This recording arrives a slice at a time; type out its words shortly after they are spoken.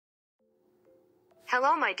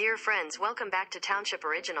Hello my dear friends, welcome back to Township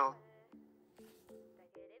Original.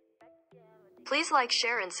 Please like,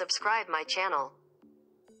 share and subscribe my channel.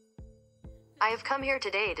 I have come here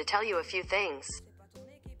today to tell you a few things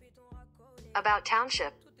about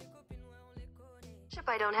Township.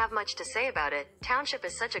 I don't have much to say about it. Township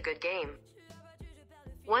is such a good game.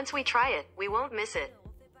 Once we try it, we won't miss it.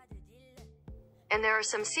 And there are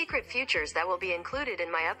some secret features that will be included in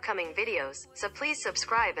my upcoming videos, so please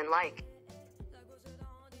subscribe and like.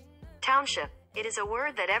 Township. It is a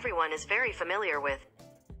word that everyone is very familiar with.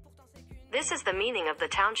 This is the meaning of the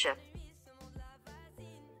township.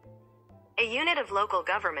 A unit of local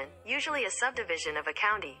government, usually a subdivision of a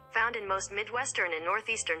county, found in most Midwestern and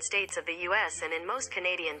Northeastern states of the US and in most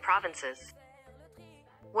Canadian provinces.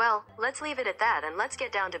 Well, let's leave it at that and let's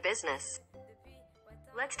get down to business.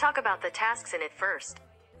 Let's talk about the tasks in it first.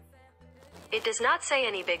 It does not say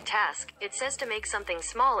any big task, it says to make something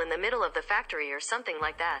small in the middle of the factory or something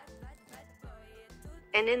like that.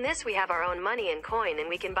 And in this we have our own money and coin and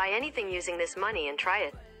we can buy anything using this money and try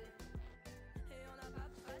it.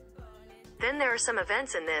 Then there are some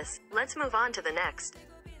events in this. Let's move on to the next.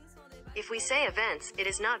 If we say events, it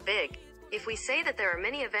is not big. If we say that there are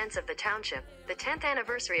many events of the township, the 10th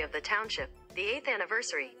anniversary of the township, the 8th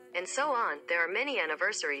anniversary, and so on, there are many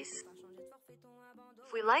anniversaries.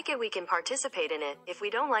 If we like it, we can participate in it. If we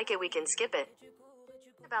don't like it, we can skip it.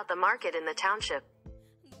 About the market in the township.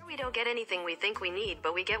 We don't get anything we think we need,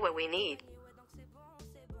 but we get what we need.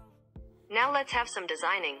 Now let's have some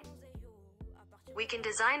designing. We can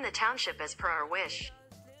design the township as per our wish.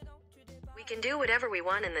 We can do whatever we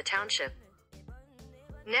want in the township.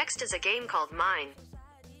 Next is a game called Mine.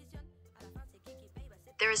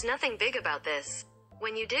 There is nothing big about this.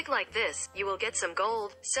 When you dig like this, you will get some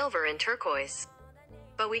gold, silver and turquoise.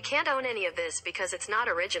 But we can't own any of this because it's not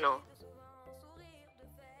original.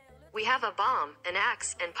 We have a bomb, an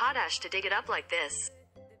axe, and potash to dig it up like this.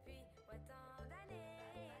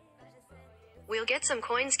 We'll get some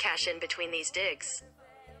coins cash in between these digs.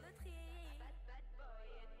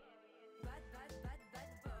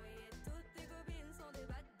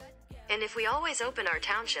 And if we always open our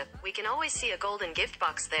township, we can always see a golden gift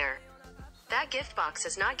box there. That gift box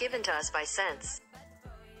is not given to us by cents.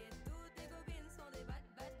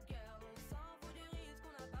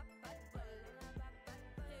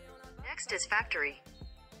 Next is factory.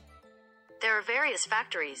 There are various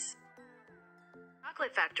factories.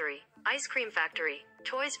 Chocolate factory, ice cream factory,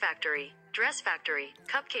 toys factory, dress factory,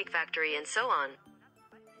 cupcake factory, and so on.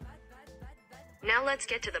 Now let's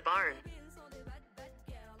get to the barn.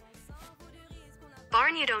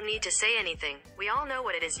 Barn, you don't need to say anything, we all know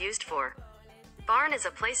what it is used for. Barn is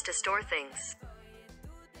a place to store things.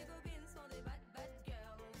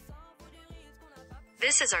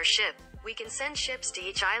 This is our ship. We can send ships to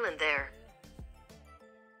each island there.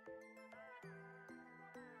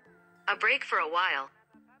 A break for a while.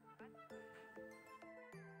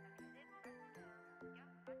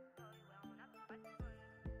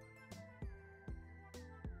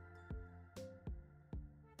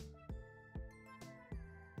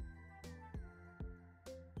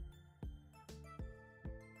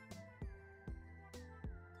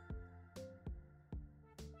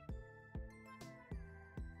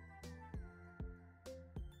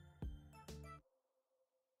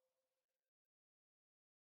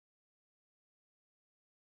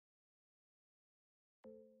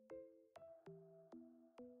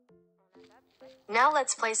 Now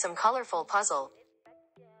let's play some colorful puzzle.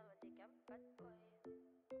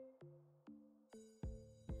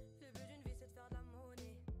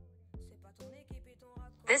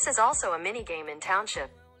 This is also a mini game in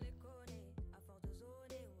Township.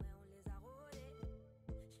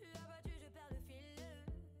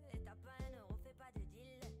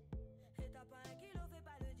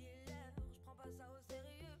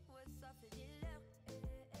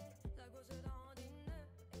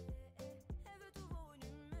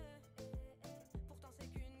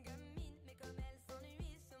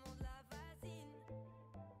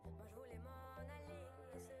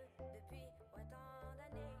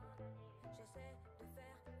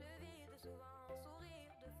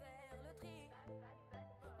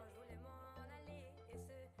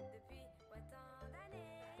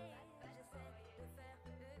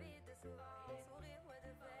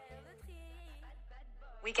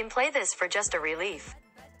 We can play this for just a relief.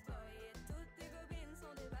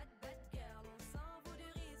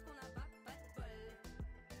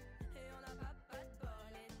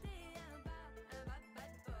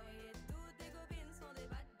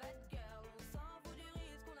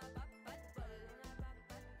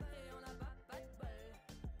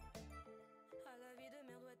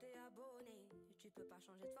 peux pas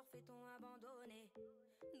changer de forfait, t'ont abandonné.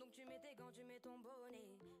 Donc tu mets tes gants, tu mets ton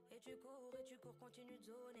bonnet. Et tu cours, continue de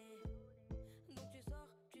zoner. Donc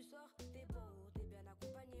tu sors, t'es beau, t'es bien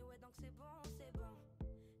accompagné, ouais donc c'est bon, c'est bon.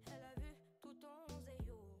 Elle a vu tout ton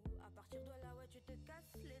zéyo. À partir de là, ouais tu te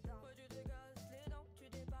casses les dents. Ouais tu te casses les dents, tu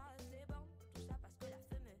dépasses les bancs. Tout ça parce que la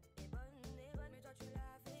femme est bonne, mais toi tu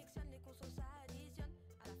l'affectionnes, les consos s'additionnent.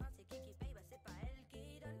 À la fin c'est qui paye, bah c'est pas elle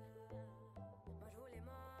qui donne. Moi je voulais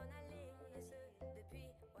m'en aller, et ce depuis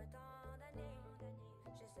ouais, tant d'années.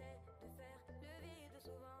 J'essaie de faire le vide,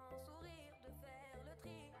 souvent sourire, de faire le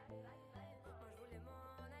tri. Moi je voulais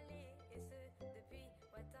m'en aller, et ce depuis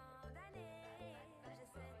ouais, tant d'années.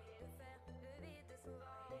 J'essaie de faire le vide,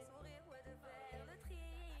 souvent sourire, ouais, de faire le tri.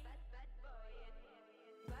 Bad boy.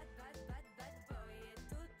 Et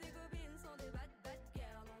toutes tes copines sont des bad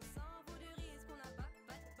girls. On s'en fout du risque, on n'a pas de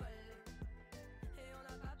bol. Et on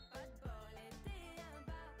n'a pas de bol. Et t'es un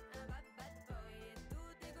bad boy. Et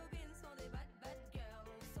toutes tes copines sont des bad girls.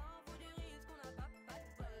 On s'en fout du risque, on n'a pas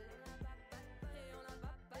de bol. Et on n'a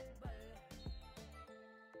pas de bol.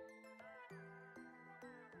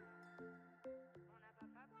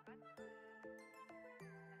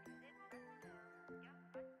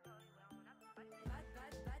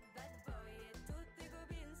 Bad boy. Et toutes tes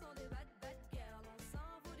copines sont des bad girls. On s'en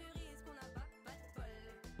fout du risque, on n'a pas de bol.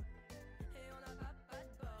 Et on n'a pas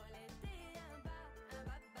de bol. Et t'es un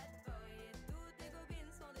bad boy. Et toutes tes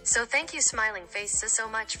copines sont des So thank you smiling face so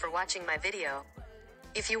much for watching my video.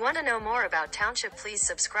 If you want to know more about Township, please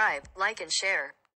subscribe, like and share.